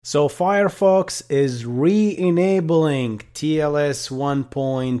So Firefox is re-enabling TLS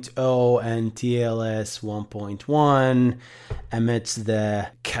 1.0 and TLS 1.1 amidst the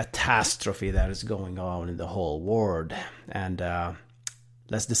catastrophe that is going on in the whole world. And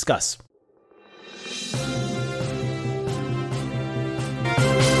let's discuss.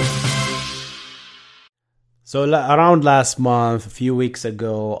 So around last month, a few weeks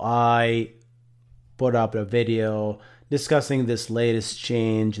ago, I put up a video discussing this latest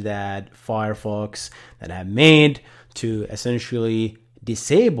change that Firefox that have made to essentially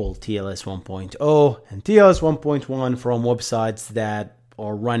disable TLS 1.0 and TLS 1.1 from websites that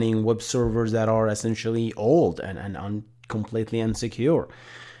are running web servers that are essentially old and completely insecure.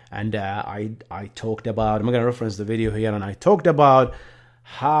 And I talked about, I'm going to reference the video here, and I talked about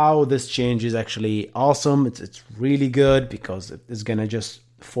how this change is actually awesome. It's really good because it's going to just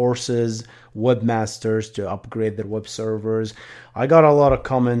forces webmasters to upgrade their web servers. I got a lot of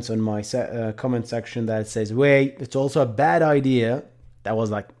comments on my comment section that says, wait, it's also a bad idea. That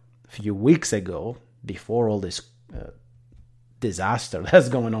was like a few weeks ago, before all this disaster that's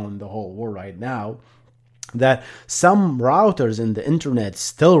going on in the whole world right now, that some routers in the internet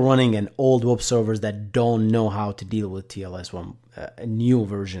still running an old web servers that don't know how to deal with TLS 1, new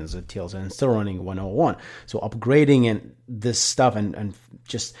versions of TLS, and still running 101. So upgrading and this stuff and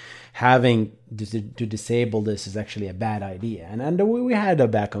just having to disable this is actually a bad idea. And we had a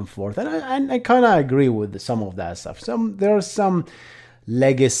back and forth, and I kind of agree with some of that stuff. There are some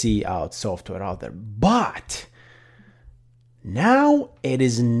legacy software out there, but now it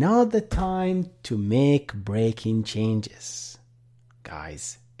is not the time to make breaking changes,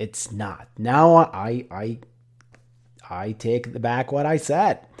 guys. It's not. Now I take back what I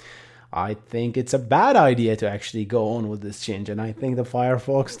said. I think it's a bad idea to actually go on with this change, and I think the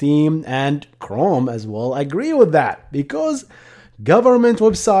Firefox team and Chrome as well agree with that, because government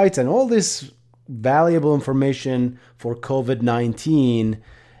websites and all this valuable information for COVID-19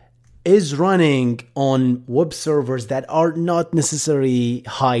 is running on web servers that are not necessarily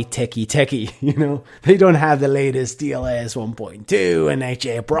high techie. They don't have the latest TLS 1.2 and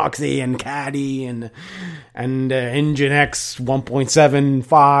HA proxy and Caddy and Nginx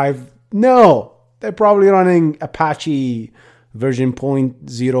 1.75. No, they're probably running Apache version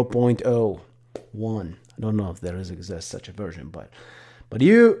 0.0.01. I don't know if there exists such a version, but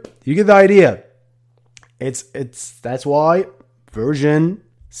you get the idea. That's why version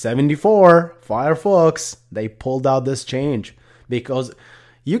 74 Firefox, they pulled out this change, because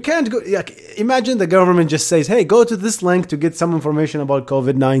you can't go. Imagine the government just says, hey, go to this link to get some information about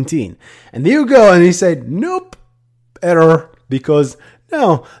COVID-19, and you go and you say, nope, error, because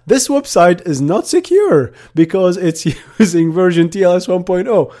no, this website is not secure because it's using version TLS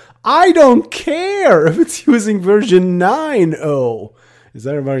 1.0. I don't care if it's using version 9.0. Is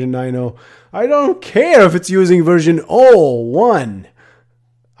that a version 9.0? I don't care if it's using version 0.1.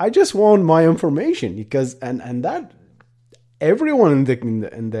 I just want my information, because and that everyone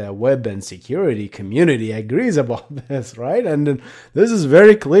in the web and security community agrees about this, right? And this is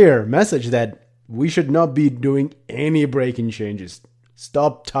very clear message that we should not be doing any breaking changes.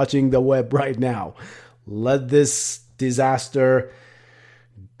 Stop touching the web right now. Let this disaster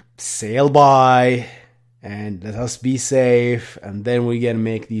sail by and let us be safe, and then we can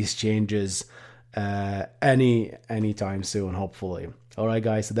make these changes anytime soon, hopefully. All right,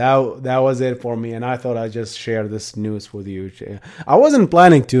 guys, that was it for me, and I thought I'd just share this news with you. I wasn't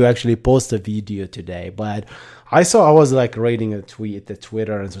planning to actually post a video today, but I was like reading a tweet at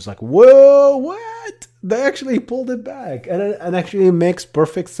Twitter, and it was like, whoa, what? They actually pulled it back, and it actually makes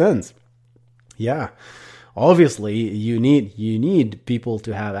perfect sense. Yeah. Obviously, you need people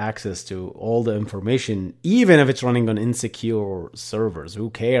to have access to all the information, even if it's running on insecure servers. Who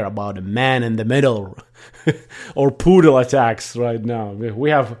care about a man in the middle or poodle attacks right now?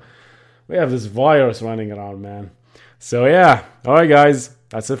 We have this virus running around, man. So yeah, all right, guys,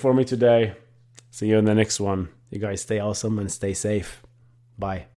 that's it for me today. See you in the next one. You guys stay awesome and stay safe. Bye.